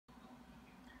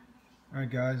Alright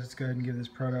guys, let's go ahead and give this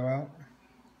Proto out.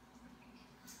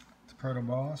 It's Proto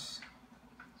Boss.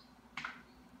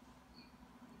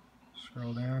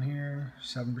 Scroll down here,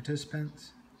 7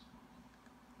 participants.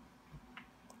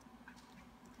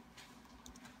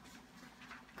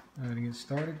 Go ahead and get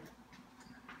started.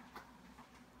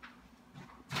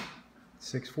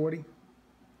 640.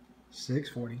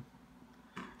 640.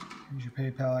 Here's your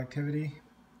PayPal activity.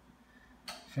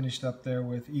 Finished up there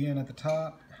with Ian at the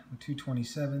top, the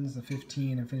 227s, the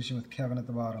 15, and finishing with Kevin at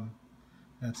the bottom.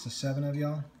 That's the 7 of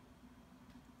y'all.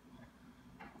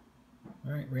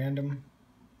 Alright, random.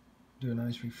 Do a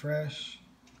nice refresh.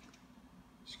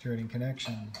 Security and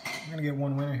connection. I'm going to get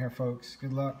one winner here, folks.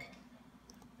 Good luck.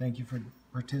 Thank you for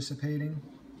participating.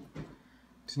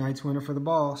 Tonight's winner for the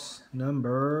boss,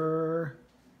 number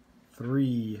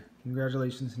 3.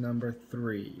 Congratulations, number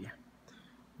 3.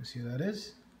 Let's see who that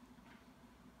is.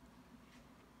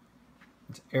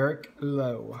 It's Eric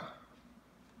Lowe.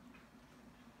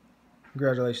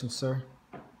 Congratulations, sir.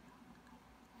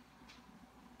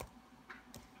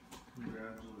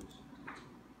 Congratulations.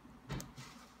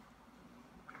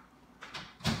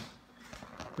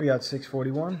 We got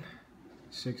 641.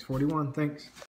 641, thanks.